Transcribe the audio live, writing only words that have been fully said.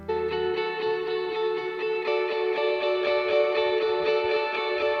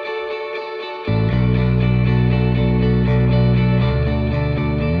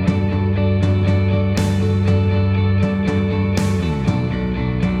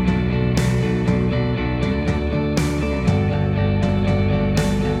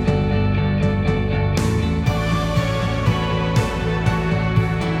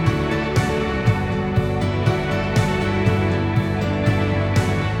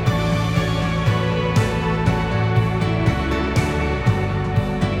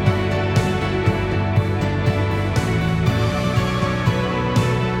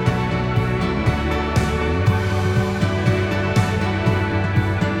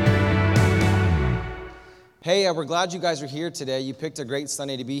Hey, we're glad you guys are here today. You picked a great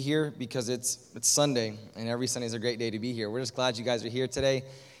Sunday to be here because it's Sunday, and every Sunday is a great day to be here. We're just glad you guys are here today,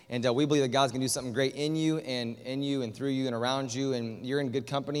 and we believe that God's going to do something great in you and through you and around you, and you're in good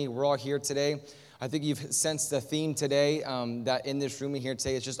company. We're all here today. I think you've sensed the theme today that in this room here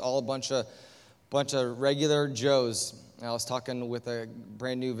today, it's just all a bunch of regular Joes. I was talking with a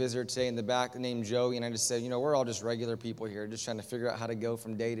brand new visitor today in the back named Joey, and I just said, we're all just regular people here, just trying to figure out how to go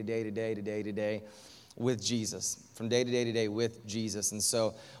from day to day to day to day to day with Jesus, from day to day to day with Jesus. And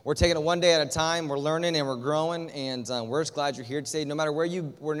so we're taking it one day at a time. We're learning and we're growing, and we're just glad you're here today. No matter where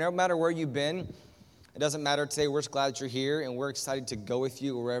you've been, it doesn't matter today. We're just glad that you're here, and we're excited to go with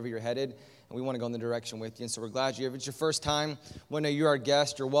you wherever you're headed, and we want to go in the direction with you. And so we're glad you're here. If it's your first time, when you're our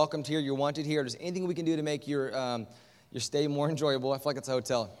guest, you're welcomed here, you're wanted here. If there's anything we can do to make your stay more enjoyable. I feel like it's a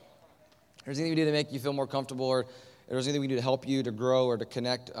hotel. If there's anything we can do to make you feel more comfortable, or if there's anything we can do to help you to grow or to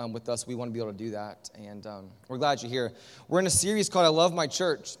connect with us, we want to be able to do that. And we're glad you're here. We're in a series called I Love My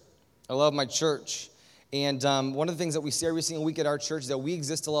Church. I Love My Church. And one of the things that we say every single week at our church is that we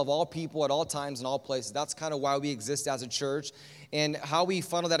exist to love all people at all times and all places. That's kind of why we exist as a church. And how we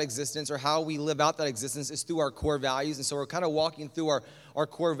funnel that existence or how we live out that existence is through our core values. And so we're kind of walking through our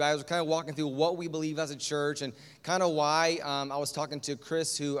core values. We're kind of walking through what we believe as a church and kind of why. I was talking to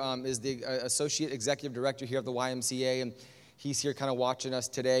Chris, who is the Associate Executive Director here at the YMCA, and he's here kind of watching us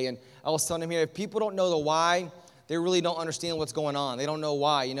today. And I was telling him here, if people don't know the why, they really don't understand what's going on. They don't know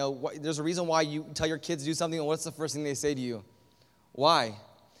why. There's a reason why you tell your kids to do something, and what's the first thing they say to you? Why?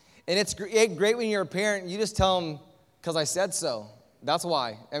 And it's great when you're a parent, you just tell them, because I said so. That's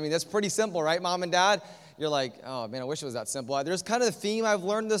why. I mean, that's pretty simple, right, Mom and Dad? You're like, oh, man, I wish it was that simple. There's kind of a theme I've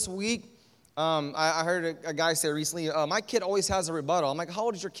learned this week. I heard a guy say recently, my kid always has a rebuttal. I'm like, how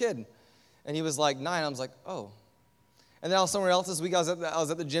old is your kid? And he was like 9. I was like, oh. And then I was somewhere else this week. I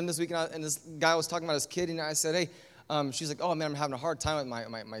was at the gym this week, and this guy was talking about his kid, and I said, hey, she's like, oh, man, I'm having a hard time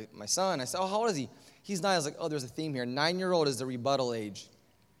with my son. I said, oh, how old is he? He's 9. I was like, oh, there's a theme here. 9-year-old is the rebuttal age.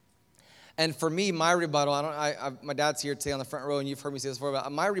 And for me, my rebuttal, my dad's here today on the front row, and you've heard me say this before,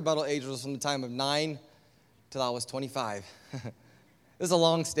 but my rebuttal age was from the time of 9 till I was 25. This is a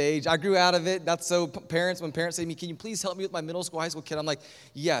long stage. I grew out of it. That's so when parents say to me, can you please help me with my middle school, high school kid? I'm like,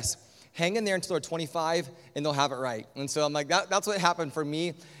 yes. Hang in there until they're 25, and they'll have it right. And so I'm like, that's what happened for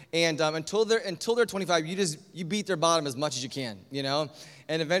me. And until they're 25, you beat their bottom as much as you can,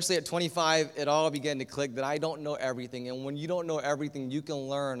 And eventually at 25, it all began to click that I don't know everything. And when you don't know everything, you can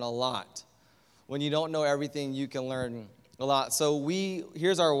learn a lot. When you don't know everything, you can learn a lot. So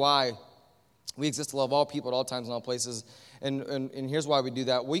here's our why. We exist to love all people at all times and all places. And here's why we do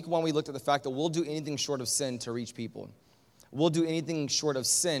that. Week 1, we looked at the fact that we'll do anything short of sin to reach people. We'll do anything short of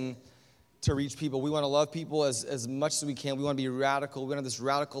sin to reach people. We want to love people as much as we can. We want to be radical. We want to have this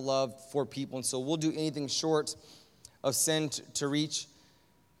radical love for people. And so we'll do anything short of sin to reach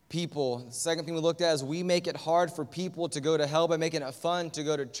people. The second thing we looked at is we make it hard for people to go to hell by making it fun to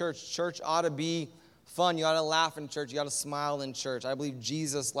go to church. Church ought to be fun. You ought to laugh in church. You ought to smile in church. I believe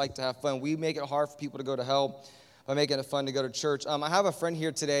Jesus liked to have fun. We make it hard for people to go to hell by making it fun to go to church. I have a friend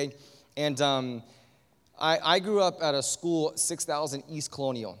here today, and I grew up at a school, 6000 East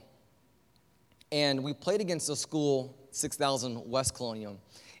Colonial. And we played against a school, 6000 West Colonial.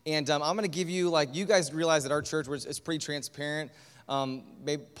 And I'm going to give you, you guys realize that our church is pretty transparent.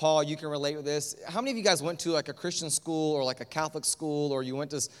 Maybe Paul, you can relate with this. How many of you guys went to a Christian school or a Catholic school, or you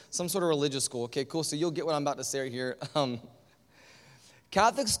went to some sort of religious school? Okay, cool. So you'll get what I'm about to say here.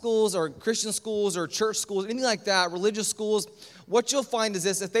 Catholic schools or Christian schools or church schools, anything like that, religious schools, what you'll find is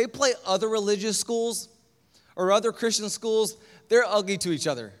this: if they play other religious schools or other Christian schools, they're ugly to each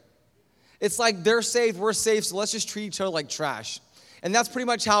other. It's like they're safe, we're safe, so let's just treat each other like trash. And that's pretty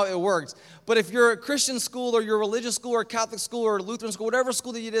much how it works. But if you're a Christian school or you're a religious school or a Catholic school or a Lutheran school, whatever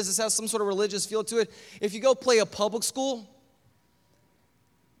school that it is that has some sort of religious feel to it, if you go play a public school,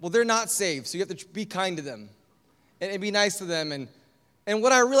 well, they're not safe, so you have to be kind to them and be nice to them. And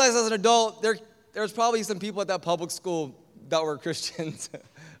what I realized as an adult, there's probably some people at that public school that were Christians.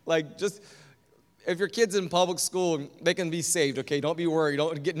 If your kid's in public school, they can be saved, okay? Don't be worried.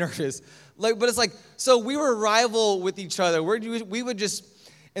 Don't get nervous. But it's so we were rival with each other. We would just,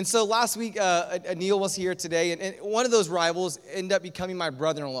 and so last week, Anil was here today, and one of those rivals ended up becoming my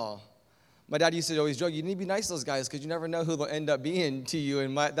brother-in-law. My dad used to always joke, you need to be nice to those guys because you never know who they'll end up being to you.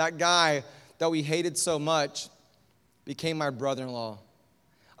 And that guy that we hated so much became my brother-in-law.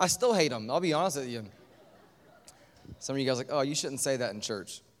 I still hate him. I'll be honest with you. Some of you guys are like, oh, you shouldn't say that in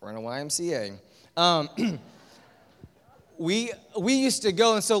church. We're in a YMCA. We used to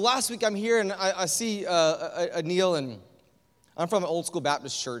go, and so last week I'm here, and I see Anil, and I'm from an old school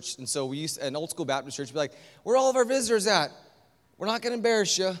Baptist church, and so an old school Baptist church, be like, where are all of our visitors at? We're not going to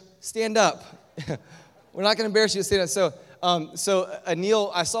embarrass you. Stand up. We're not going to embarrass you. Stand up. So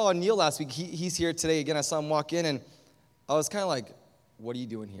Anil, I saw Anil last week. He's here today again. I saw him walk in, and I was kind of like, what are you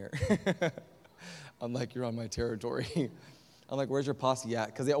doing here? I'm like, you're on my territory. I'm like, where's your posse at?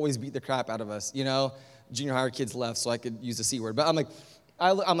 Because they always beat the crap out of us, you know? Junior high kids left, so I could use the C word. But I'm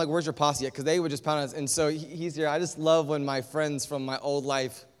like, where's your posse at? Because they would just pound us. And so he's here. I just love when my friends from my old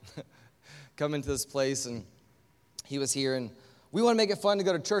life come into this place, and he was here, and we want to make it fun to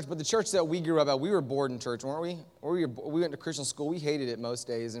go to church, but the church that we grew up at, we were bored in church, weren't we? We went to Christian school. We hated it most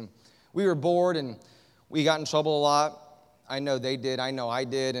days, and we were bored, and we got in trouble a lot. I know they did. I know I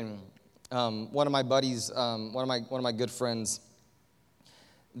did. And one of my buddies, one of my good friends,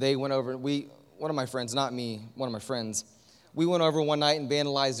 they went over. One of my friends, not me, one of my friends, we went over one night and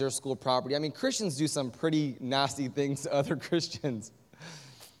vandalized their school property. I mean, Christians do some pretty nasty things to other Christians.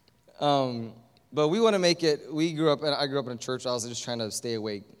 But we want to make it, I grew up in a church. I was just trying to stay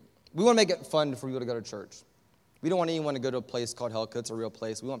awake. We want to make it fun for people to go to church. We don't want anyone to go to a place called Hell, 'cause it's a real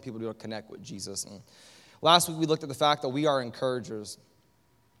place. We want people to connect with Jesus. And last week, we looked at the fact that we are encouragers.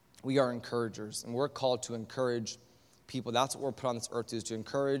 We are encouragers, and we're called to encourage people. That's what we're put on this earth to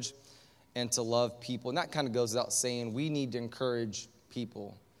encourage and to love people. And that kind of goes without saying. We need to encourage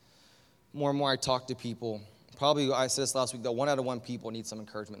people. More and more I talk to people. Probably, I said this last week, that 1 out of 1 people need some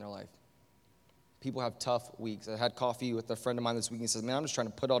encouragement in their life. People have tough weeks. I had coffee with a friend of mine this week, and he says, man, I'm just trying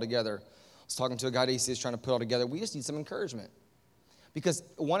to put it all together. I was talking to a guy today, he's trying to put it all together. We just need some encouragement. Because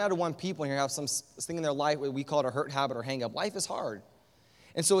 1 out of 1 people here have some thing in their life, we call it a hurt, habit, or hang-up. Life is hard.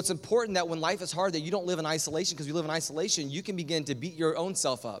 And so it's important that when life is hard, that you don't live in isolation, because you live in isolation, you can begin to beat your own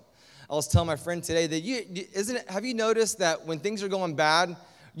self up. I was telling my friend today that have you noticed that when things are going bad,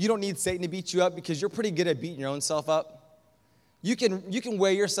 you don't need Satan to beat you up, because you're pretty good at beating your own self up? You can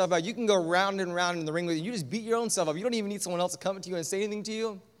weigh yourself out. You can go round and round in the ring with you. You just beat your own self up. You don't even need someone else to come to you and say anything to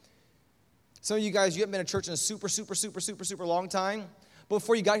you. Some of you guys, you haven't been to church in a super, super, super, super, super long time. But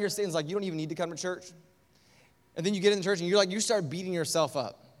before you got here, Satan's like, you don't even need to come to church. And then you get in the church and you start beating yourself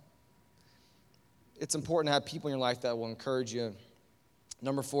up. It's important to have people in your life that will encourage you.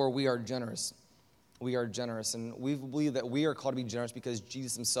 Number 4, we are generous. We are generous. And we believe that we are called to be generous because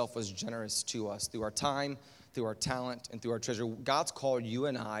Jesus himself was generous to us through our time, through our talent, and through our treasure. God's called you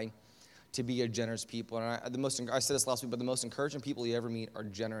and I to be a generous people. And I said this last week, but the most encouraging people you ever meet are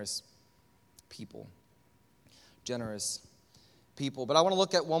generous people. Generous people. But I want to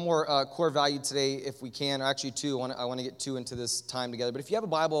look at one more core value today, if we can, or actually 2. I want to get 2 into this time together. But if you have a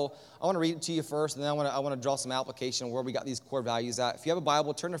Bible, I want to read it to you first, and then I want to draw some application where we got these core values at. If you have a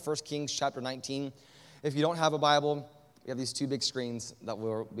Bible, turn to 1 Kings chapter 19. If you don't have a Bible, we have these 2 big screens that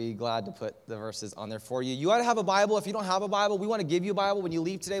we'll be glad to put the verses on there for you. You ought to have a Bible. If you don't have a Bible, we want to give you a Bible. When you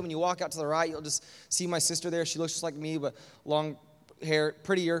leave today, when you walk out to the right, you'll just see my sister there. She looks just like me, but long hair,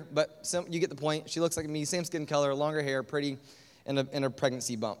 prettier, but you get the point. She looks like me, same skin color, longer hair, pretty, and a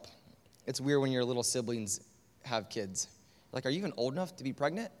pregnancy bump. It's weird when your little siblings have kids. Like, are you even old enough to be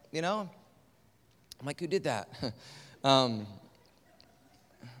pregnant? You know? I'm like, who did that?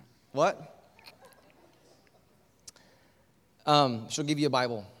 What? She'll give you a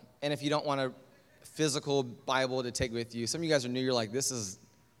Bible. And if you don't want a physical Bible to take with you, some of you guys are new, you're like,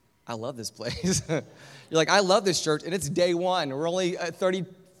 I love this place. You're like, I love this church, and it's day 1. We're only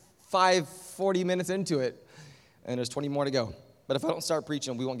 35, 40 minutes into it, and there's 20 more to go. But if I don't start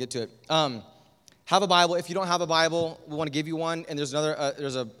preaching, we won't get to it. Have a Bible. If you don't have a Bible, we want to give you one. And there's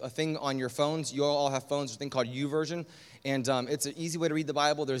a thing on your phones. You all have phones. There's a thing called YouVersion. And it's an easy way to read the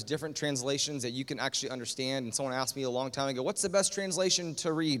Bible. There's different translations that you can actually understand. And someone asked me a long time ago, what's the best translation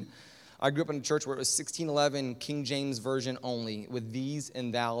to read? I grew up in a church where it was 1611 King James Version only, with these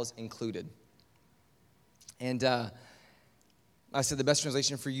and thous included. And I said the best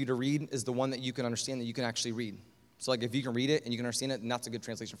translation for you to read is the one that you can understand, that you can actually read. So like if you can read it and you can understand it, then that's a good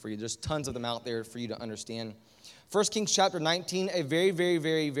translation for you. There's tons of them out there for you to understand. 1 Kings chapter 19, a very, very,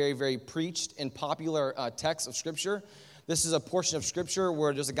 very, very, very preached and popular text of Scripture. This is a portion of Scripture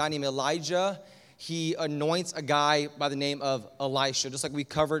where there's a guy named Elijah. He anoints a guy by the name of Elisha. Just like we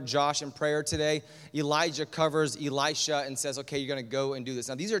covered Josh in prayer today, Elijah covers Elisha and says, okay, you're going to go and do this.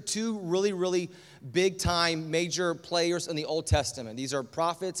 Now, these are 2 really, really big-time major players in the Old Testament. These are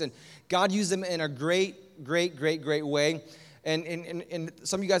prophets, and God used them in a great way. And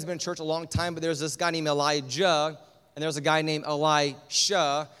some of you guys have been in church a long time, but there's this guy named Elijah, and there's a guy named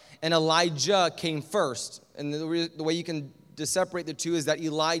Elisha, and Elijah came first. And the way you can separate the 2 is that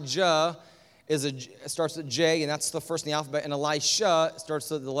Elijah starts with J, and that's the first in the alphabet, and Elisha starts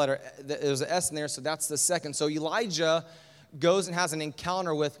with the letter, there's an S in there, so that's the second. So Elijah goes and has an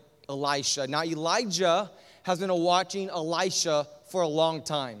encounter with Elisha. Now, Elijah has been watching Elisha for a long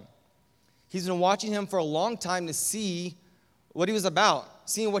time. He's been watching him for a long time to see what he was about,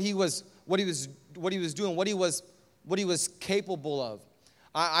 seeing what he was doing, what he was capable of.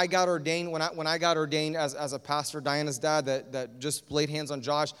 I got ordained when I got ordained as a pastor. Diana's dad that just laid hands on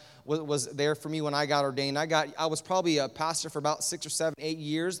Josh was there for me when I got ordained. I was probably a pastor for about 6 or 7, 8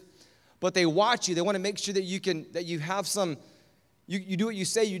 years. But they watch you. They want to make sure that you have some. You do what you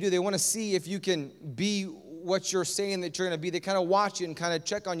say you do. They want to see if you can be what you're saying that you're going to be. They kind of watch you and kind of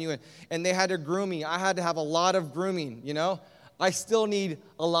check on you. And they had to groom me. I had to have a lot of grooming, I still need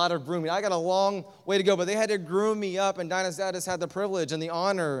a lot of grooming. I got a long way to go, but they had to groom me up, and Dinah's dad has had the privilege and the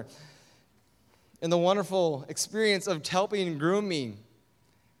honor and the wonderful experience of helping groom me.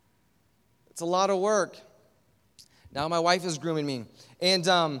 It's a lot of work. Now my wife is grooming me, and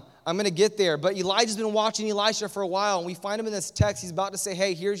I'm going to get there. But Elijah's been watching Elisha for a while, and we find him in this text. He's about to say,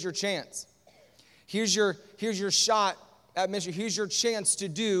 hey, here's your chance. Here's your shot at ministry. Here's your chance to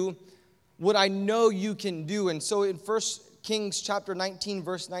do what I know you can do. And so in 1 Kings chapter 19,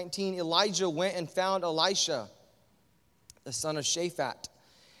 verse 19, Elijah went and found Elisha, the son of Shaphat.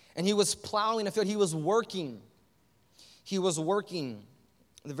 And he was plowing a field. He was working.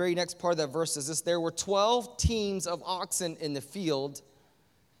 The very next part of that verse is this: there were 12 teams of oxen in the field,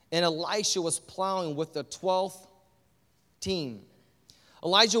 and Elisha was plowing with the 12th team.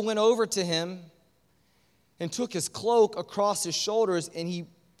 Elijah went over to him and took his cloak across his shoulders, and he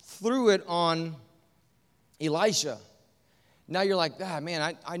threw it on Elisha. Now you're like,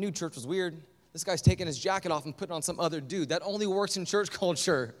 man, I knew church was weird. This guy's taking his jacket off and putting on some other dude. That only works in church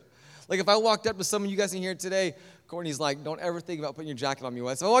culture. Like if I walked up to some of you guys in here today, Courtney's like, don't ever think about putting your jacket on me,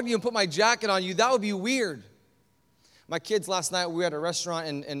 Wes. If I walked in and put my jacket on you, that would be weird. My kids last night, we were at a restaurant,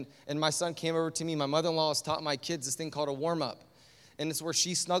 and my son came over to me. My mother-in-law has taught my kids this thing called a warm-up. And it's where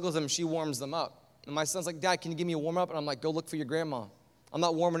she snuggles them and she warms them up. And my son's like, Dad, can you give me a warm-up? And I'm like, go look for your grandma. I'm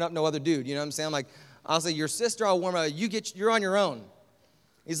not warming up no other dude. You know what I'm saying? I'm like, I'll say, your sister, I'll warm up. You're on your own.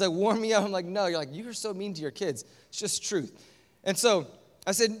 He's like, warm me up. I'm like, no. You're like, you're so mean to your kids. It's just truth. And so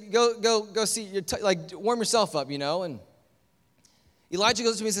I said, go see, warm yourself up, And Elijah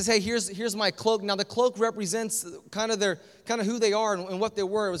goes to me and says, hey, here's my cloak. Now the cloak represents kind of who they are and what they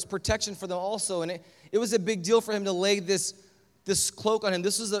were. It was protection for them also. And it was a big deal for him to lay this cloak on him.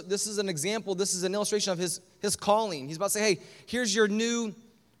 This is an example. This is an illustration of his calling. He's about to say, hey, here's your new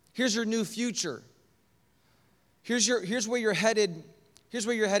future. Here's where you're headed. Here's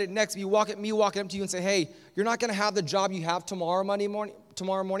where you're headed next. Me walking up to you and say, hey, you're not going to have the job you have tomorrow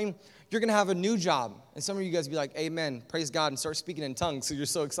morning. You're going to have a new job. And some of you guys be like, amen, praise God, and start speaking in tongues. So you're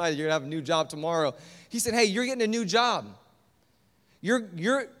so excited you're going to have a new job tomorrow. He said, hey, you're getting a new job. You're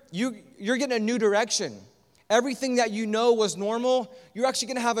getting a new direction. Everything that you know was normal, you're actually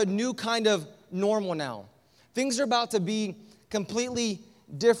going to have a new kind of normal now. Things are about to be completely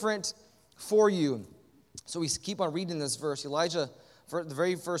different for you. So we keep on reading this verse. Elijah, for the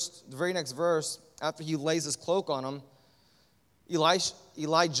very next verse, after he lays his cloak on him,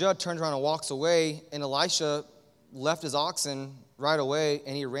 Elijah turns around and walks away, and Elisha left his oxen right away,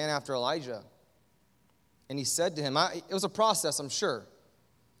 and he ran after Elijah. And he said to him, it was a process, I'm sure.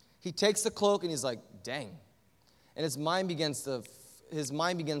 He takes the cloak, and he's like, dang. And his mind begins to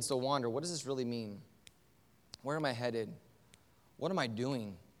wander. What does this really mean? Where am I headed? What am I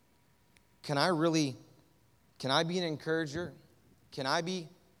doing? Can I be an encourager? Can I be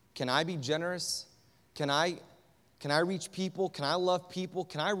generous? Can I reach people? Can I love people?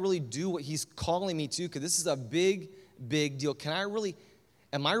 Can I really do what he's calling me to? Because this is a big, big deal.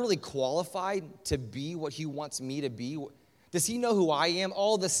 Am I really qualified to be what he wants me to be? Does he know who I am?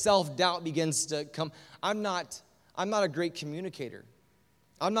 All the self-doubt begins to come. I'm not a great communicator.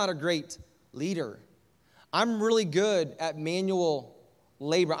 I'm not a great leader. I'm really good at manual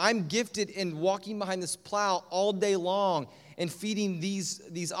labor. I'm gifted in walking behind this plow all day long and feeding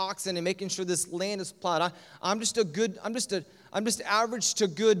these oxen and making sure this land is plowed. I'm just average to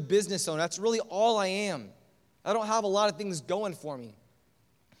good business owner. That's really all I am. I don't have a lot of things going for me.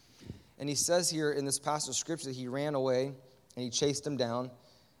 And he says here in this passage of scripture that he ran away and he chased him down.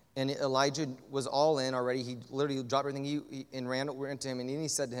 And Elijah was all in already. He literally dropped everything and ran into him. And then he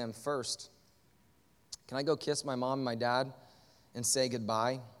said to him, first, can I go kiss my mom and my dad and say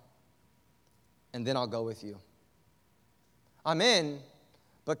goodbye? And then I'll go with you. I'm in,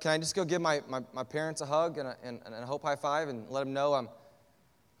 but can I just go give my parents a hug and a hope high five and let them know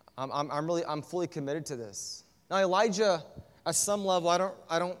I'm fully committed to this. Now Elijah, at some level,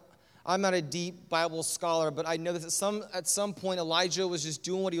 I'm not a deep Bible scholar, but I know that at some point Elijah was just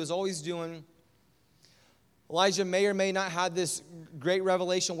doing what he was always doing. Elijah may or may not have this great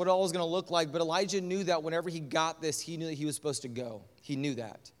revelation, what it all was going to look like, but Elijah knew that whenever he got this, he knew that he was supposed to go. He knew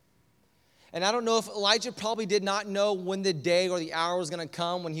that. And I don't know if Elijah probably did not know when the day or the hour was going to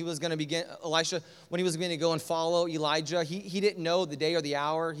come when he was going to begin, when he was going to go and follow Elijah. He didn't know the day or the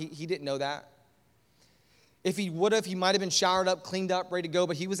hour. He didn't know that. If he would have, he might have been showered up, cleaned up, ready to go,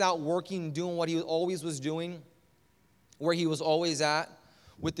 but he was out working, doing what he always was doing, where he was always at,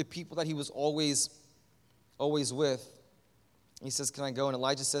 with the people that he was always with. He says, can I go? And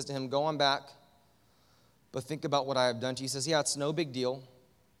Elijah says to him, go on back, but think about what I have done to you. He says, yeah, it's no big deal.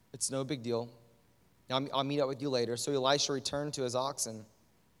 It's no big deal. I'll meet up with you later. So Elisha returned to his oxen,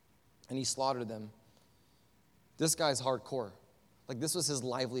 and he slaughtered them. This guy's hardcore. Like, this was his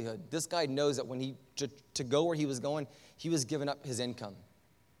livelihood. This guy knows that when to go where he was going, he was giving up his income.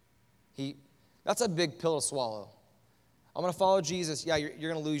 That's a big pill to swallow. I'm going to follow Jesus. Yeah,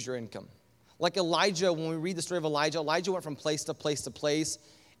 you're going to lose your income. Like Elijah, when we read the story of Elijah went from place to place to place,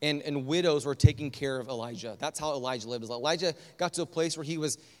 and widows were taking care of Elijah. That's how Elijah lived. Elijah got to a place where he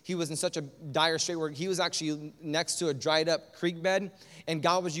was in such a dire state where he was actually next to a dried up creek bed, and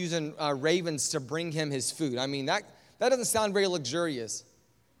God was using ravens to bring him his food. I mean, that doesn't sound very luxurious.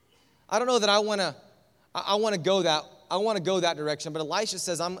 I don't know that I want to go that direction, but Elisha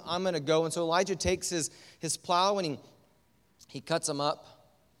says, I'm going to go. And so Elijah takes his plow and he cuts them up.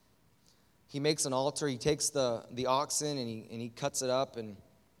 He makes an altar. He takes the oxen and he cuts it up and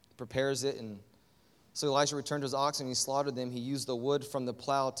prepares it. And so Elisha returned to his oxen and he slaughtered them. He used the wood from the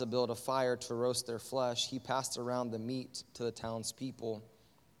plow to build a fire to roast their flesh. He passed around the meat to the townspeople,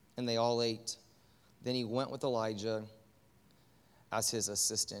 and they all ate. Then he went with Elijah as his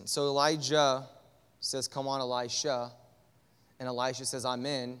assistant. So Elijah says, come on, Elisha. And Elisha says, I'm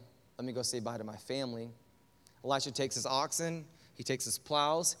in. Let me go say bye to my family. Elisha takes his oxen. He takes his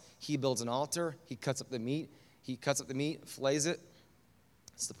plows. He builds an altar. He cuts up the meat. Fillets it.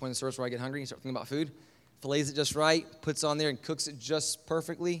 It's the point of the service where I get hungry and start thinking about food. Fillets it just right, puts it on there and cooks it just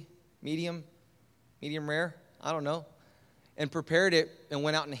perfectly. Medium rare, I don't know. And prepared it and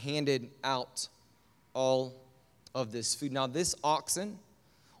went out and handed out all of this food. Now, this oxen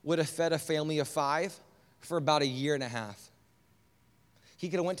would have fed a family of 5 for about a year and a half. He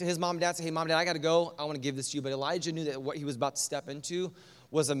could have went to his mom and dad and said, hey, mom and dad, I got to go. I want to give this to you. But Elijah knew that what he was about to step into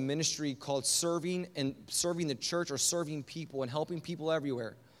was a ministry called serving the church or serving people and helping people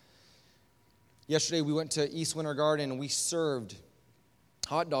everywhere. Yesterday, we went to East Winter Garden and we served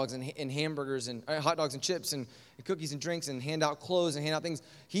hot dogs and hamburgers and hot dogs and chips and cookies and drinks and hand out clothes and hand out things.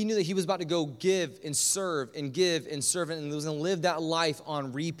 He knew that he was about to go give and serve and give and serve, and he was going to live that life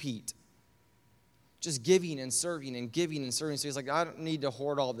on repeat. Just giving and serving and giving and serving. So he's like, I don't need to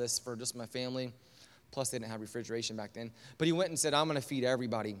hoard all this for just my family. Plus, they didn't have refrigeration back then. But he went and said, I'm going to feed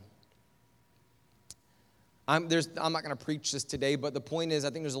everybody. I'm not going to preach this today, but the point is, I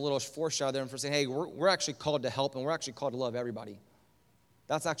think there's a little foreshadow there for saying, hey, we're actually called to help, and we're actually called to love everybody.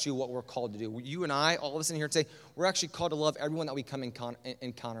 That's actually what we're called to do. You and I, all of us in here today, we're actually called to love everyone that we come in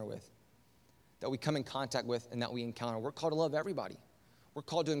encounter with, that we come in contact with, and that we encounter. We're called to love everybody. We're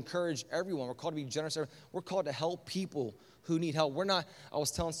called to encourage everyone. We're called to be generous. We're called to help people who need help. I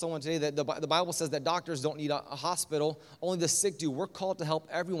was telling someone today that the Bible says that doctors don't need a hospital, only the sick do. We're called to help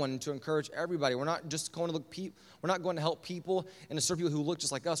everyone and to encourage everybody. We're not just going to help people and to serve people who look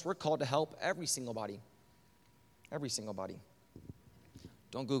just like us. We're called to help every single body. Every single body.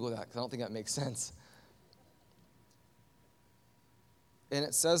 Don't Google that because I don't think that makes sense. And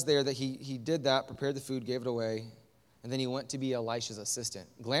it says there that he did that, prepared the food, gave it away, and then he went to be Elisha's assistant.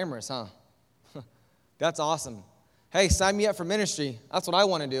 Glamorous, huh? That's awesome. Hey, sign me up for ministry. That's what I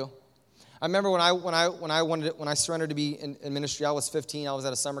want to do. I remember when I surrendered to be in ministry, I was 15. I was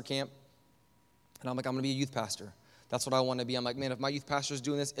at a summer camp, and I'm like, I'm going to be a youth pastor. That's what I want to be. I'm like, man, if my youth pastor is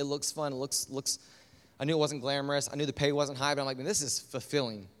doing this, it looks fun. It looks. I knew it wasn't glamorous. I knew the pay wasn't high, but I'm like, man, this is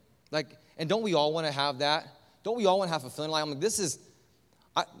fulfilling. Like, and don't we all want to have that? Don't we all want to have fulfilling life? I'm like, this is.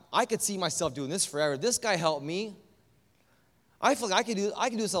 I could see myself doing this forever. This guy helped me. I feel like I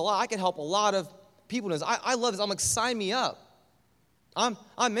can do this a lot. I can help a lot of people in this. I love this. I'm like, sign me up.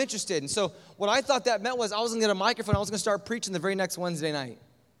 I'm interested. And so what I thought that meant was I was going to get a microphone. I was going to start preaching the very next Wednesday night.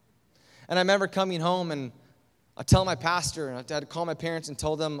 And I remember coming home and I tell my pastor, and I had to call my parents and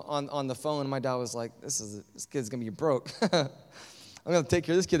told them on the phone. And my dad was like, this kid's going to be broke. I'm going to take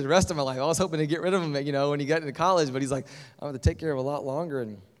care of this kid the rest of my life. I was hoping to get rid of him, when he got into college. But he's like, I'm going to take care of him a lot longer.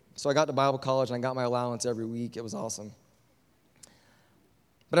 And so I got to Bible college, and I got my allowance every week. It was awesome.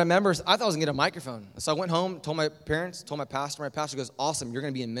 But I remember, I thought I was going to get a microphone. So I went home, told my parents, told my pastor. My pastor goes, awesome, you're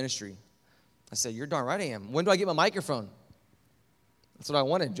going to be in ministry. I said, you're darn right I am. When do I get my microphone? That's what I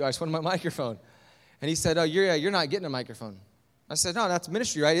wanted. I just wanted my microphone. And he said, oh, you're not getting a microphone. I said, no, that's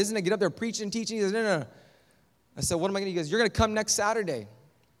ministry, right? Isn't it get up there preaching, teaching? He goes, no. I said, what am I going to do? He goes, you're going to come next Saturday.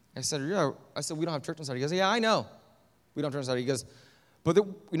 I said, yeah. I said, we don't have church on Saturday. He goes, yeah, I know. We don't have church on Saturday. He goes, but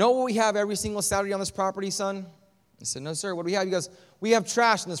you know what we have every single Saturday on this property, son? I said, no, sir. What do we have? He goes, we have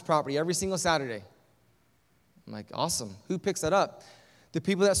trash on this property every single Saturday. I'm like, awesome. Who picks that up? The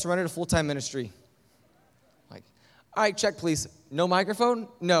people that surrendered to full-time ministry. I'm like, all right, check, please. No microphone?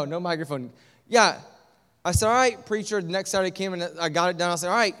 No microphone. Yeah. I said, all right, preacher. The next Saturday came and I got it down. I said,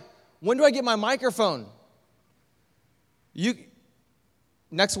 all right, when do I get my microphone?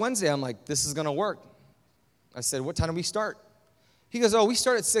 Next Wednesday. I'm like, this is going to work. I said, what time do we start? He goes, oh, we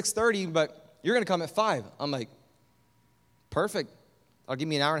start at 6:30, but you're going to come at 5. I'm like, perfect. I'll give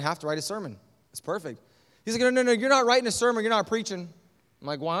me an hour and a half to write a sermon. It's perfect. He's like, no, you're not writing a sermon. You're not preaching. I'm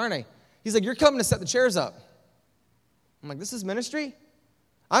like, why aren't I? He's like, you're coming to set the chairs up. I'm like, this is ministry?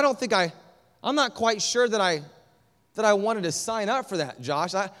 I'm not quite sure that I wanted to sign up for that,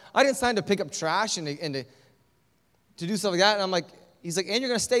 Josh. I didn't sign to pick up trash and to do stuff like that. And I'm like, he's like, and you're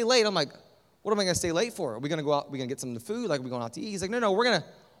going to stay late. I'm like, what am I going to stay late for? Are we going to go out? Are we going to get some food? Like, are we going out to eat? He's like, no, we're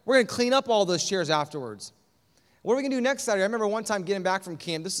going to clean up all those chairs afterwards. What are we going to do next Saturday? I remember one time getting back from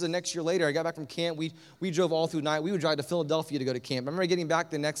camp. This is the next year later. I got back from camp. We drove all through night. We would drive to Philadelphia to go to camp. I remember getting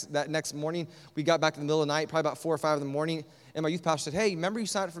back that next morning. We got back in the middle of the night, probably about 4 or 5 in the morning. And my youth pastor said, hey, remember you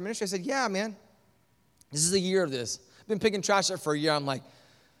signed up for ministry? I said, yeah, man. This is a year of this. I've been picking trash up for a year. I'm like,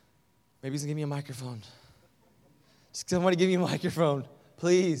 maybe he's going to give me a microphone. Just somebody give me a microphone,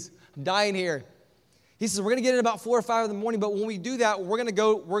 please. I'm dying here. He says, we're going to get in about 4 or 5 in the morning, but when we do that, we're going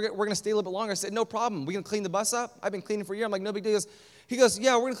to stay a little bit longer. I said, no problem. We're going to clean the bus up. I've been cleaning for a year. I'm like, no big deal. He goes,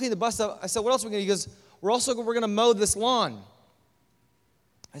 yeah, we're going to clean the bus up. I said, what else are we going to do? He goes, we're going to mow this lawn.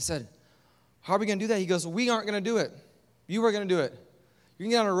 I said, how are we going to do that? He goes, we aren't going to do it. You are going to do it. You're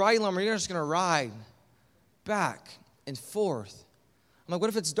going to get on a riding lawnmower. You're just going to ride back and forth. I'm like, what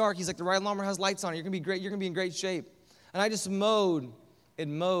if it's dark? He's like, the riding lawnmower has lights on it. You're going to be great. You're going to be in great shape. And I just mowed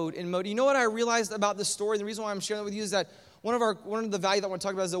and mowed and mowed. You know what I realized about this story? The reason why I'm sharing it with you is that one of the values that I want to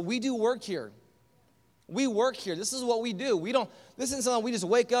talk about is that we do work here. We work here. This is what we do. This isn't something we just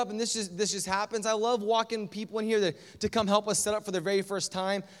wake up and this just happens. I love walking people in here to come help us set up for the very first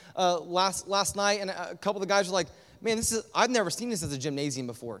time. Last night, and a couple of the guys were like, man, I've never seen this as a gymnasium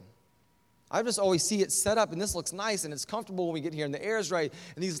before. I just always see it set up, and this looks nice, and it's comfortable when we get here, and the air is right,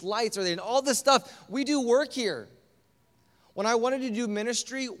 and these lights are there, and all this stuff. We do work here. When I wanted to do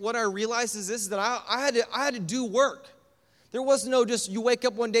ministry, what I realized is this, that I had to do work. There was no just you wake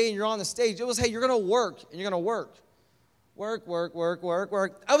up one day and you're on the stage. It was, hey, you're going to work, and you're going to work. Work.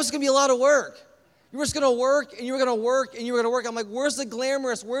 That was going to be a lot of work. You were just going to work, and you were going to work, and you were going to work. I'm like, where's the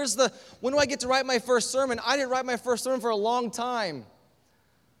glamorous? When do I get to write my first sermon? I didn't write my first sermon for a long time.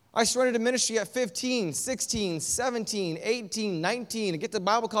 I surrendered to ministry at 15, 16, 17, 18, 19, and get to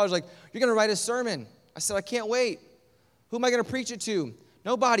Bible college like, you're going to write a sermon. I said, I can't wait. Who am I going to preach it to?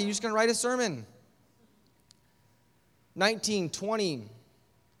 Nobody. You're just going to write a sermon. 19, 20.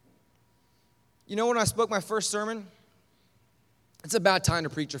 You know when I spoke my first sermon? It's a bad time to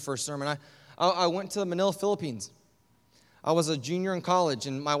preach your first sermon. I went to Manila, Philippines. I was a junior in college,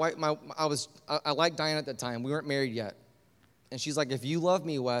 and my wife, I liked Diane at that time. We weren't married yet. And she's like, if you love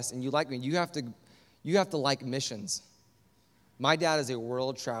me, Wes, and you like me, you have to like missions. My dad is a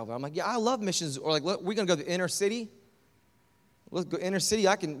world traveler. I'm like, yeah, I love missions. Or like, look, we're going to go to the inner city. Let's go inner city.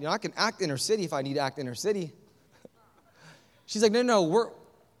 I can act inner city if I need to act inner city. She's like, no,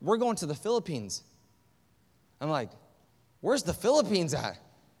 we're going to the Philippines. I'm like, where's the Philippines at?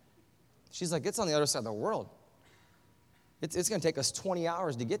 She's like, it's on the other side of the world. It's going to take us 20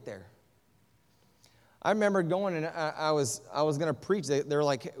 hours to get there. I remember going, and I was going to preach. They're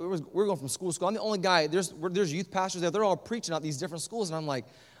like, we're going from school to school. I'm the only guy. There's youth pastors there. They're all preaching out these different schools, and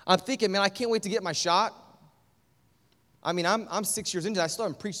I'm thinking, man, I can't wait to get my shot. I mean, I'm 6 years into it. I still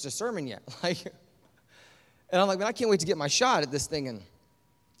haven't preached a sermon yet. And I'm like, man, I can't wait to get my shot at this thing. And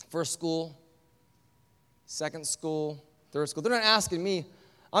first school, second school, third school. They're not asking me.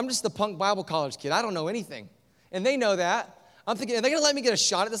 I'm just the punk Bible college kid. I don't know anything. And they know that. I'm thinking, are they going to let me get a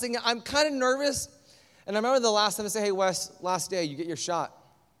shot at this thing? I'm kind of nervous. And I remember the last time they said, hey, Wes, last day, you get your shot.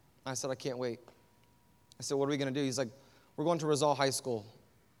 I said, I can't wait. I said, what are we going to do? He's like, we're going to Rizal High School.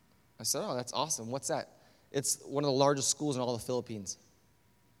 I said, oh, that's awesome. What's that? It's one of the largest schools in all the Philippines.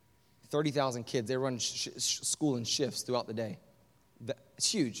 30,000 kids. They run school in shifts throughout the day.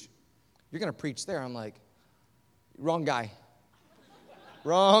 It's huge. You're going to preach there. I'm like, wrong guy.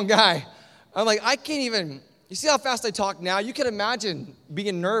 Wrong guy. I'm like, I can't even, you see how fast I talk now? You can imagine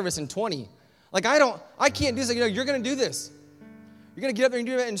being nervous in 20. Like, I can't do this. Like, you're going to do this. You're going to get up there and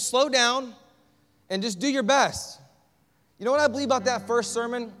do it and slow down and just do your best. You know what I believe about that first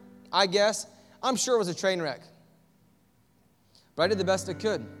sermon? I guess. I'm sure it was a train wreck. But I did the best I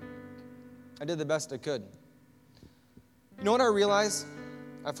could. I did the best I could. You know what I realized?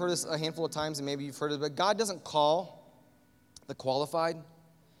 I've heard this a handful of times, and maybe you've heard it, but God doesn't call the qualified.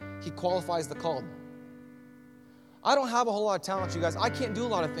 He qualifies the called. I don't have a whole lot of talent, you guys. I can't do a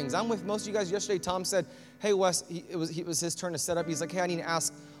lot of things. I'm with most of you guys. Yesterday, Tom said, hey, Wes, it was his turn to set up. He's like, hey, I need to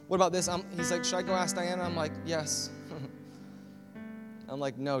ask, what about this? He's like, should I go ask Diana? I'm like, yes. I'm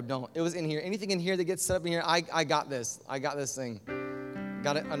like, no, don't. It was in here. Anything in here that gets set up in here, I got this. I got this thing.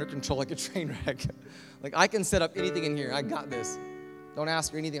 Got it under control like a train wreck. Like, I can set up anything in here. I got this. Don't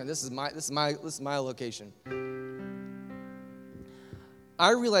ask her anything. This is my location. I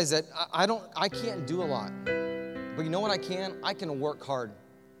realize that I can't do a lot. But you know what I can? I can work hard.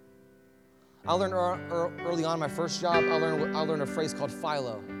 I learned early on in my first job, I learned a phrase called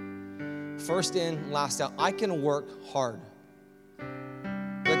FILO. First in, last out. I can work hard.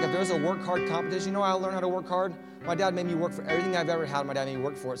 Like if there's a work hard competition, you know how I learned how to work hard? My dad made me work for everything I've ever had. My dad made me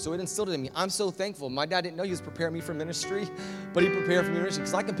work for it. So it instilled it in me. I'm so thankful. My dad didn't know he was preparing me for ministry, but he prepared for me for ministry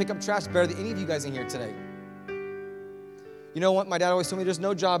because I can pick up trash better than any of you guys in here today. You know what? My dad always told me there's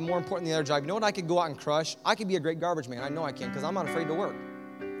no job more important than the other job. You know what I could go out and crush? I could be a great garbage man. I know I can because I'm not afraid to work.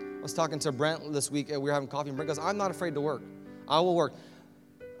 I was talking to Brent this week. We were having coffee, and Brent goes, I'm not afraid to work. I will work.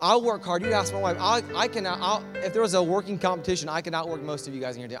 I'll work hard. You ask my wife. If there was a working competition, I can outwork most of you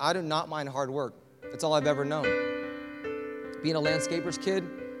guys in here today. I do not mind hard work. That's all I've ever known. Being a landscaper's kid,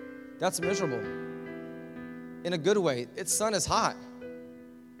 that's miserable. In a good way. Its sun is hot.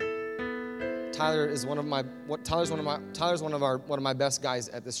 Tyler's one of my best guys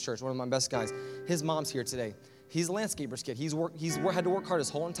at this church. One of my best guys. His mom's here today. He's a landscaper's kid. He's had to work hard his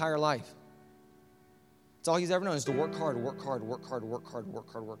whole entire life. It's all he's ever known is to work hard, work hard, work hard, work hard,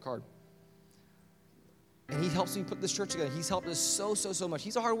 work hard, work hard. And he helps me put this church together. He's helped us so much.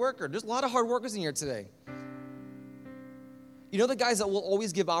 He's a hard worker. There's a lot of hard workers in here today. You know the guys that we'll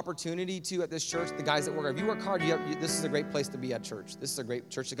always give opportunity to at this church, the guys that work hard. If you work hard, this is a great place to be at church. This is a great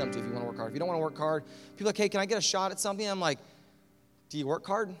church to come to if you want to work hard. If you don't want to work hard, people are like, hey, can I get a shot at something? I'm like, do you work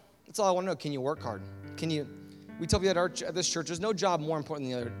hard? That's all I want to know. Can you work hard? We tell people at this church, there's no job more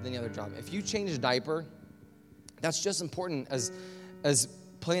important than the other job. If you change a diaper, that's just important as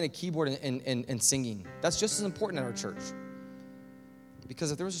playing a keyboard and singing. That's just as important in our church.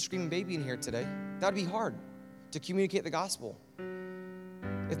 Because if there was a screaming baby in here today, that would be hard to communicate the gospel.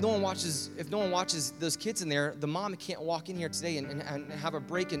 If no one watches those kids in there, the mom can't walk in here today and have a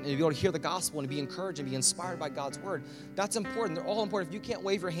break and be able to hear the gospel and be encouraged and be inspired by God's word. That's important. They're all important. If you can't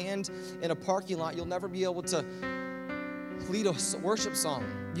wave your hand in a parking lot, you'll never be able to lead a worship song.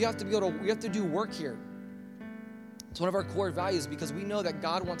 You have to do work here. It's one of our core values because we know that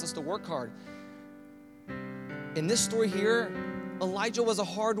God wants us to work hard. In this story here, Elijah was a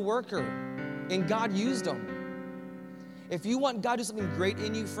hard worker, and God used him. If you want God to do something great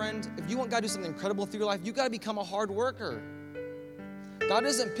in you, friend, if you want God to do something incredible through your life, you got to become a hard worker. God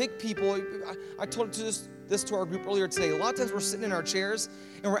doesn't pick people. I told this to our group earlier today. A lot of times we're sitting in our chairs,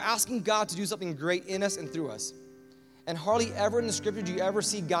 and we're asking God to do something great in us and through us. And hardly ever in the scripture do you ever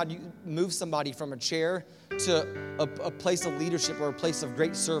see God move somebody from a chair to a place of leadership or a place of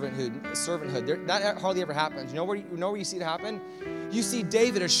great servanthood. That hardly ever happens. You know where you see it happen? You see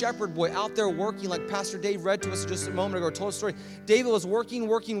David, a shepherd boy, out there working like Pastor Dave read to us just a moment ago, or told a story. David was working,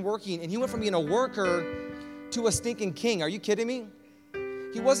 and he went from being a worker to a stinking king. Are you kidding me?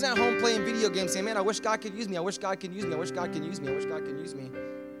 He wasn't at home playing video games saying, man, I wish God could use me. I wish God could use me. I wish God could use me. I wish God could use me.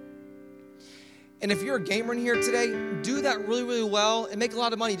 And if you're a gamer in here today, do that really, really well and make a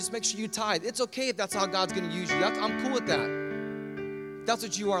lot of money. Just make sure you tithe. It's okay if that's how God's going to use you. I'm cool with that. If that's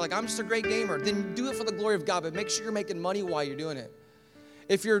what you are, like I'm just a great gamer, then do it for the glory of God, but make sure you're making money while you're doing it.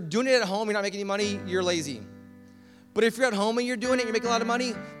 If you're doing it at home, you're not making any money, you're lazy. But if you're at home and you're doing it, you make a lot of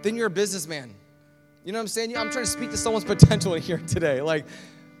money, then you're a businessman. You know what I'm saying? I'm trying to speak to someone's potential in here today. Like,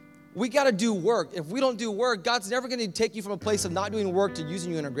 we got to do work. If we don't do work, God's never going to take you from a place of not doing work to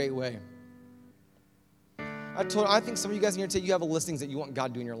using you in a great way. I think some of you guys in here today, you have a list of things that you want God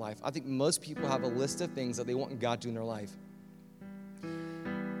to do in your life. I think most people have a list of things that they want God to do in their life.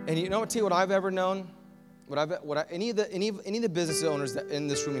 And you know what? Tell you what I've ever known. Any of the business owners that in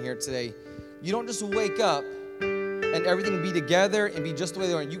this room here today, you don't just wake up and everything be together and be just the way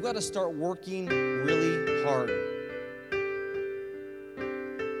they are. You got to start working really hard.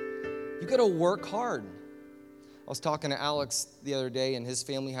 You got to work hard. I was talking to Alex the other day, and his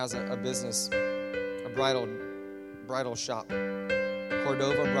family has a business, a bridal shop,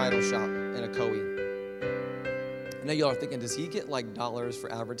 Cordova Bridal Shop in Ocoee. I know y'all are thinking, does he get like dollars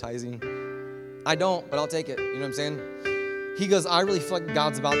for advertising? I don't, but I'll take it. You know what I'm saying? He goes, I really feel like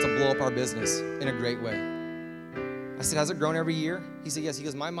God's about to blow up our business in a great way. I said, has it grown every year? He said, yes. He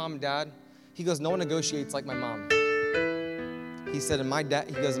goes, my mom and dad, he goes, no one negotiates like my mom. He said, and my dad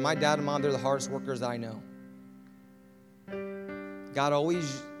and mom, they're the hardest workers that I know. God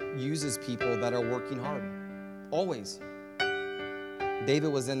always uses people that are working hard. Always.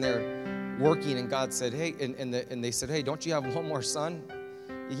 David was in there working, and God said, hey, and they said, hey, don't you have one more son?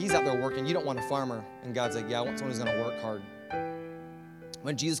 He's out there working. You don't want a farmer. And God's like, yeah, I want someone who's going to work hard.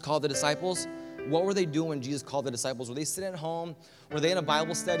 When Jesus called the disciples, what were they doing when Jesus called the disciples? Were they sitting at home? Were they in a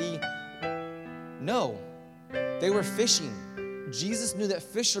Bible study? No. They were fishing. Jesus knew that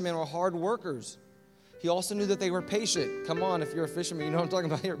fishermen were hard workers. He also knew that they were patient. Come on, if you're a fisherman, you know what I'm talking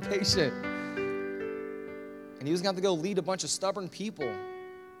about. You're patient. And he was going to have to go lead a bunch of stubborn people.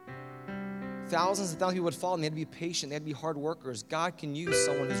 Thousands and thousands of people would follow, and they had to be patient. They had to be hard workers. God can use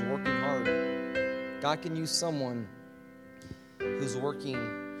someone who's working hard. God can use someone who's working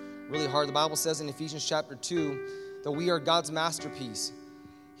really hard. The Bible says in Ephesians chapter 2 that we are God's masterpiece.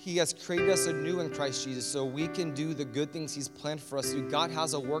 He has created us anew in Christ Jesus so we can do the good things he's planned for us to do. God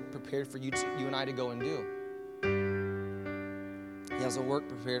has a work prepared for you and I to go and do. He has a work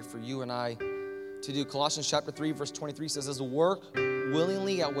prepared for you and I to do. Colossians chapter 3, verse 23 says, work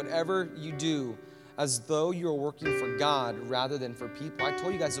willingly at whatever you do as though you're working for God rather than for people. I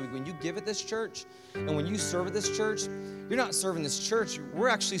told you guys, when you give at this church and when you serve at this church, you're not serving this church. We're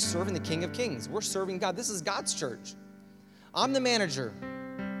actually serving the King of Kings. We're serving God. This is God's church. I'm the manager.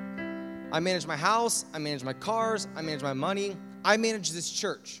 I manage my house. I manage my cars. I manage my money. I manage this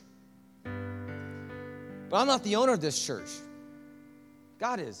church. But I'm not the owner of this church.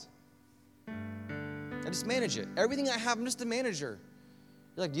 God is. I just manage it. Everything I have, I'm just a manager.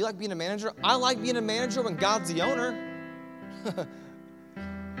 You're like, do you like being a manager? I like being a manager when God's the owner.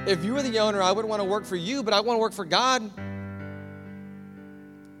 If you were the owner, I wouldn't want to work for you, but I want to work for God.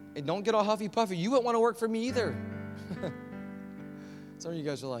 And don't get all huffy puffy. You wouldn't want to work for me either. Some of you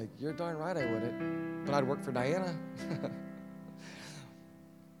guys are like, you're darn right I wouldn't, but I'd work for Diana.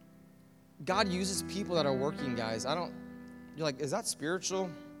 God uses people that are working, guys. You're like, is that spiritual?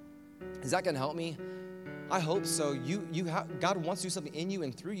 Is that going to help me? I hope so. God wants to do something in you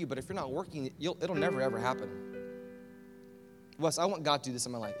and through you, but if you're not working, it'll never, ever happen. Wes, I want God to do this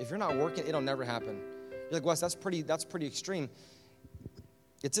in my life. If you're not working, it'll never happen. You're like, Wes, that's pretty extreme.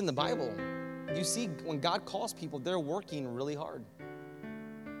 It's in the Bible. You see, when God calls people, they're working really hard.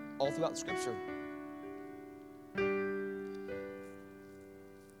 All throughout Scripture.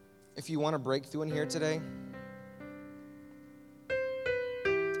 If you want to break through in here today,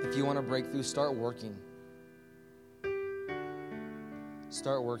 if you want to break through, start working.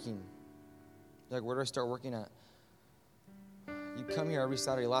 Start working. You're like, where do I start working at? You come here every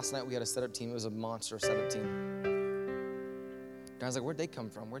Saturday. Last night we had a setup team. It was a monster setup team. Guys, like, where'd they come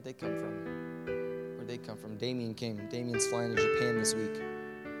from? Where'd they come from? Damien came. Damien's flying to Japan this week.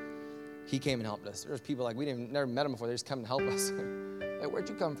 He came and helped us. There's people like, we never met him before. They just come and help us. Hey, where'd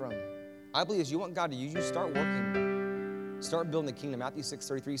you come from? I believe if you want God to use you, start working. Start building the kingdom. Matthew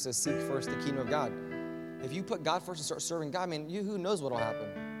 6:33 says, seek first the kingdom of God. If you put God first and start serving God, man, who knows what will happen?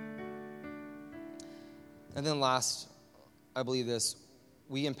 And then last, I believe this,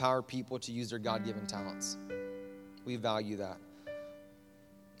 we empower people to use their God-given talents. We value that.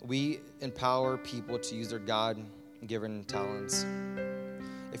 We empower people to use their God-given talents.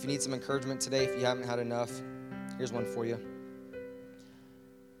 If you need some encouragement today, if you haven't had enough, here's one for you.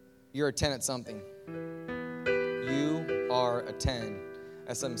 You're a 10 at something. You are a 10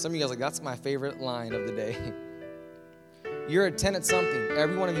 at something. Some of you guys are like, that's my favorite line of the day. You're a 10 at something.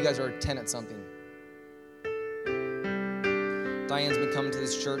 Every one of you guys are a 10 at something. Diane's been coming to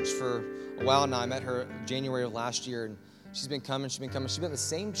this church for a while now. I met her January of last year, and she's been coming. She's been in the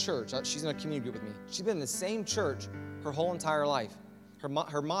same church. She's in a community group with me. She's been in the same church her whole entire life. Her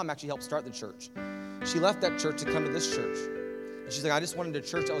mom actually helped start the church. She left that church to come to this church. And she's like, I just wanted a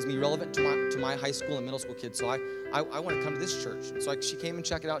church that was relevant to my high school and middle school kids, so I want to come to this church. So she came and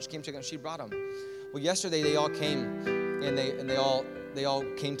checked it out. She came and checked it out, and she brought them. Well, yesterday they all came, and they all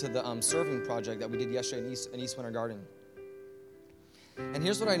came to the serving project that we did yesterday in East Winter Garden. And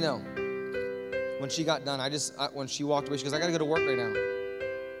here's what I know. When she got done, when she walked away, she goes, I got to go to work right now.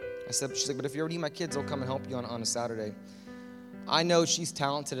 She's like, but if you ever need my kids, they'll come and help you on a Saturday. I know she's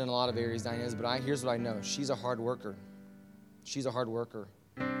talented in a lot of areas, Diane is, but here's what I know. She's a hard worker. She's a hard worker.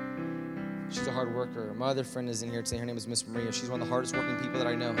 She's a hard worker. My other friend is in here today. Her name is Miss Maria. She's one of the hardest working people that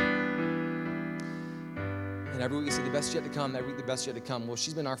I know. And And every week we say, the best yet to come, every week the best yet to come. Well,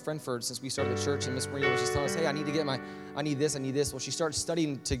 she's been our friend since we started the church, and Miss Maria was just telling us, hey, I need this. Well, she started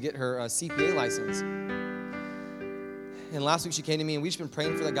studying to get her CPA license. And last week she came to me, and we've just been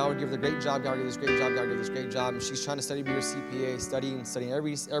praying for that God would give her the great job, God would give her this great job, God would give her this great job. And she's trying to study to be her CPA, studying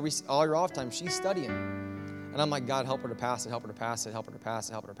all her off time, she's studying. And I'm like, God, help her to pass it, help her to pass it, help her to pass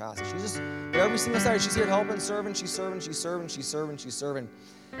it, help her to pass it. She's just, every single Saturday, she's here helping, serving.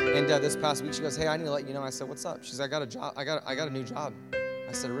 And this past week, she goes, hey, I need to let you know. I said, what's up? She's like, I got a job. I got a new job.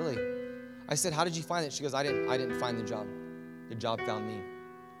 I said, really? I said, how did you find it? She goes, I didn't find the job. The job found me.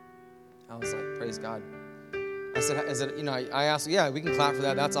 I was like, praise God. I said, is it, I asked her, yeah, we can clap for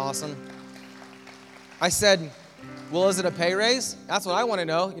that. That's awesome. I said, well, is it a pay raise? That's what I want to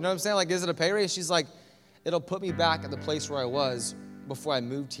know. You know what I'm saying? Like, is it a pay raise? She's like, it'll put me back at the place where I was before I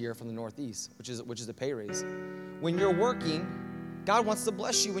moved here from the Northeast, which is a pay raise. When you're working, God wants to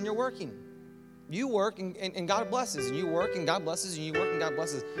bless you when you're working. You work and God blesses, and you work and God blesses, and you work and God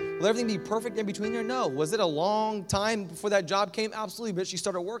blesses. Will everything be perfect in between there? No. Was it a long time before that job came? Absolutely. But she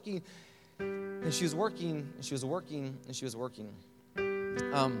started working, and she was working, and she was working, and she was working.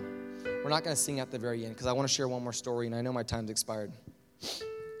 We're not going to sing at the very end because I want to share one more story, and I know my time's expired.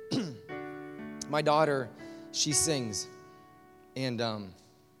 My daughter, she sings, and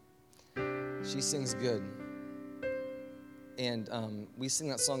she sings good. And we sing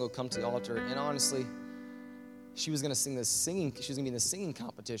that song, "Oh Come to the Altar." And honestly, she was going to sing this singing. She was going to be in the singing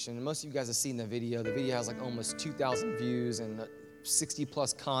competition. And most of you guys have seen the video. The video has like almost 2,000 views and 60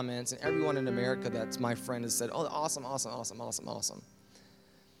 plus comments. And everyone in America that's my friend has said, "Oh, awesome, awesome, awesome, awesome, awesome."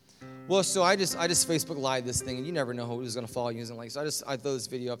 Well, so I just Facebook Live this thing, and you never know who's going to follow you. So I throw this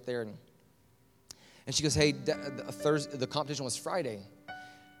video up there, and she goes, "Hey, the competition was Friday."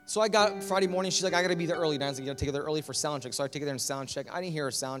 So I got up Friday morning. She's like, "I got to be there early." Nan's like, "You got to take her there early for sound check." So I take her there and sound check. I didn't hear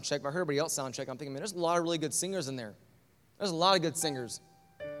her sound check, but I heard everybody else sound check. I'm thinking, man, there's a lot of really good singers in there. There's a lot of good singers.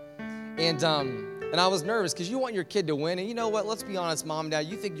 And I was nervous because you want your kid to win. And you know what? Let's be honest, Mom, Dad.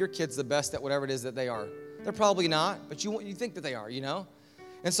 You think your kid's the best at whatever it is that they are. They're probably not, but you think that they are, you know?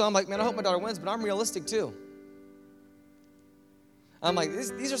 And so I'm like, man, I hope my daughter wins, but I'm realistic too. I'm like,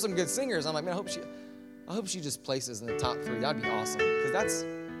 these are some good singers. I'm like, man, I hope she just places in the top 3. That'd be awesome because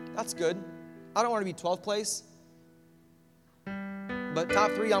that's good. I don't want to be 12th place, but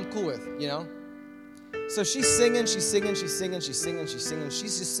top 3 I'm cool with, you know? So she's singing. She's just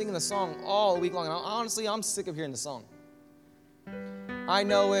singing the song all week long. And honestly, I'm sick of hearing the song. I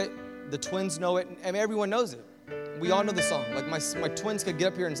know it. The twins know it. And everyone knows it. We all know the song. Like my twins could get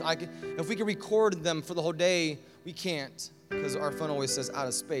up here and if we could record them for the whole day, we can't because our phone always says out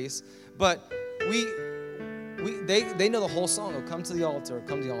of space. But they know the whole song. "Oh, come to the altar,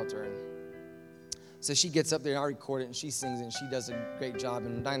 come to the altar." And so she gets up there, and I record it, and she sings it, and she does a great job.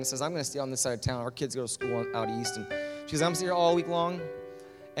 And Diana says, "I'm going to stay on this side of town. Our kids go to school out east." And she says, "I'm staying here all week long,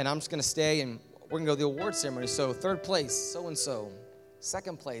 and I'm just going to stay, and we're going to go to the award ceremony. So 3rd place, so-and-so.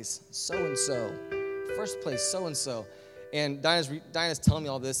 2nd place, so-and-so. 1st place, so-and-so." And Diana's telling me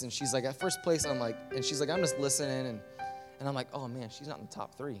all this, and she's like, at 1st place, I'm like, and she's like, I'm just listening, and I'm like, oh, man, she's not in the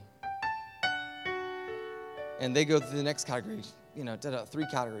top 3. And they go to the next category, 3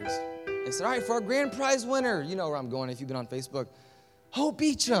 categories. They said, all right, for our grand prize winner, you know where I'm going if you've been on Facebook, Hope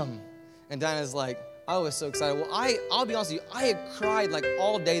Beecham. And Diana's like, I was so excited. Well, I'll be honest with you, I had cried like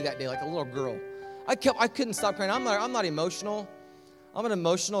all day that day, like a little girl. I couldn't stop crying. I'm not emotional. I'm an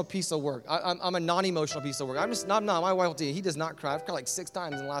emotional piece of work. I'm a non-emotional piece of work. I'm not. My wife will tell you, he does not cry. I've cried like 6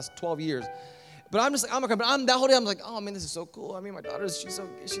 times in the last 12 years. But I'm not crying. But that whole day, I'm like, oh man, this is so cool. I mean, my daughter, she's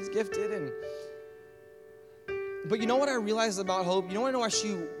gifted. But you know what I realized about Hope? You know why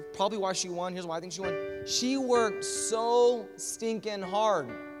she won? Here's why I think she won. She worked so stinking hard.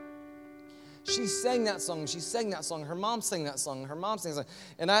 She sang that song. Her mom sang that song.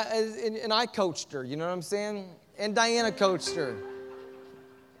 And I coached her. You know what I'm saying? And Diana coached her.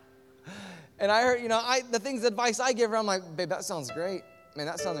 And I heard, the advice I give her, I'm like, babe, that sounds great. Man,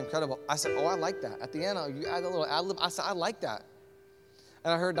 that sounds incredible. I said, oh, I like that. At the end, you add a little ad lib. I said, I like that.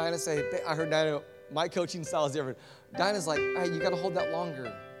 And I heard Diana, my coaching style is different. Diana's like, hey, you got to hold that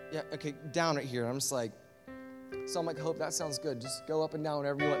longer. Yeah, okay, down right here. I'm just like, so I'm like, Hope, that sounds good. Just go up and down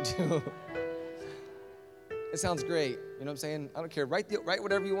whatever you want to. It sounds great. You know what I'm saying? I don't care. Write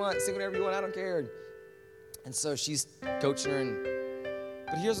whatever you want. Sing whatever you want. I don't care. And so she's coaching her.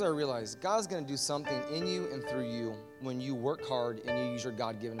 But here's what I realized. God's going to do something in you and through you when you work hard and you use your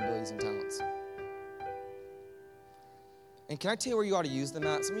God-given abilities and talents. And can I tell you where you ought to use them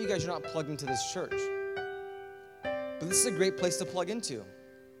at? Some of you guys are not plugged into this church. But this is a great place to plug into.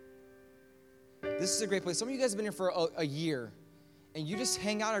 This is a great place. Some of you guys have been here for a year, and you just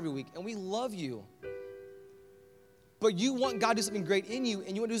hang out every week, and we love you. But you want God to do something great in you,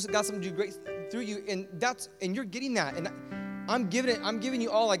 and you want God something to do great through you, and you're getting that. And I'm giving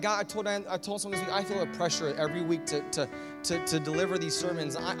you all I got. I told someone this week, I feel a pressure every week to deliver these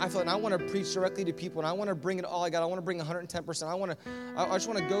sermons. I feel, and I want to preach directly to people, and I want to bring it all I got. I want to bring 110%. I just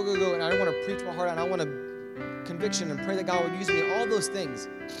want to go, and I want to preach my heart out, and I want to conviction and pray that God would use me, all those things.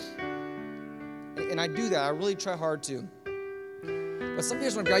 And I do that. I really try hard to. But some people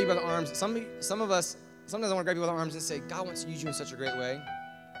just want to grab you by the arms. Some of us, sometimes I want to grab you by the arms and say, God wants to use you in such a great way.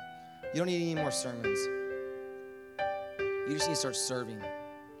 You don't need any more sermons. You just need to start serving.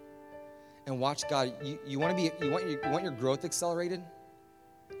 And watch God. You want your growth accelerated?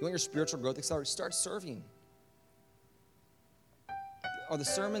 You want your spiritual growth accelerated? Start serving. Are the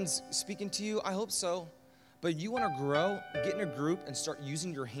sermons speaking to you? I hope so. But you want to grow, get in a group and start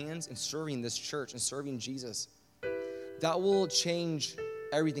using your hands and serving this church and serving Jesus. That will change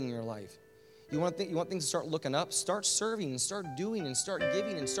everything in your life. You want things to start looking up? Start serving and start doing and start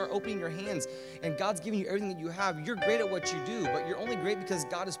giving and start opening your hands. And God's giving you everything that you have. You're great at what you do, but you're only great because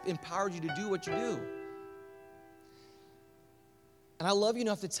God has empowered you to do what you do. And I love you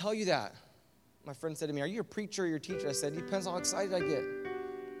enough to tell you that. My friend said to me, are you a preacher or your teacher? I said, it depends on how excited I get.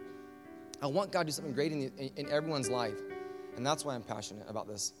 I want God to do something great in everyone's life. And that's why I'm passionate about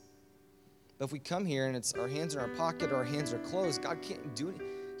this. But if we come here and it's our hands in our pocket or our hands are closed, God can't do it.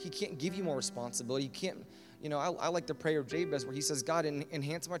 He can't give you more responsibility. He can't, I like the prayer of Jabez where he says, God,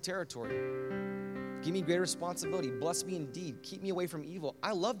 enhance my territory. Give me greater responsibility. Bless me indeed. Keep me away from evil.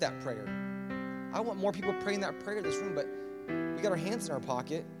 I love that prayer. I want more people praying that prayer in this room, but we got our hands in our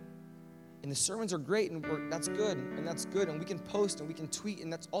pocket, and the sermons are great, and that's good, and we can post and we can tweet,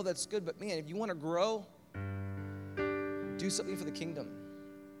 and that's good. But man, if you want to grow, do something for the kingdom.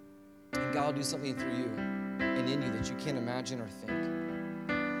 And God will do something through you and in you that you can't imagine or think.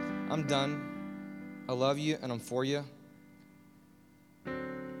 I'm done. I love you and I'm for you.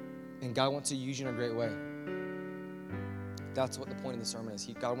 And God wants to use you in a great way. That's what the point of the sermon is.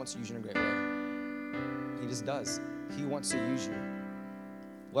 God wants to use you in a great way. He just does. He wants to use you.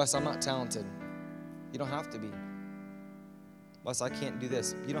 Wes, I'm not talented. You don't have to be. Wes, I can't do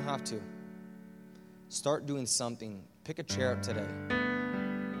this. You don't have to. Start doing something. Pick a chair up today.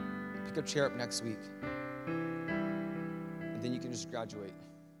 Pick a chair up next week. And then you can just graduate.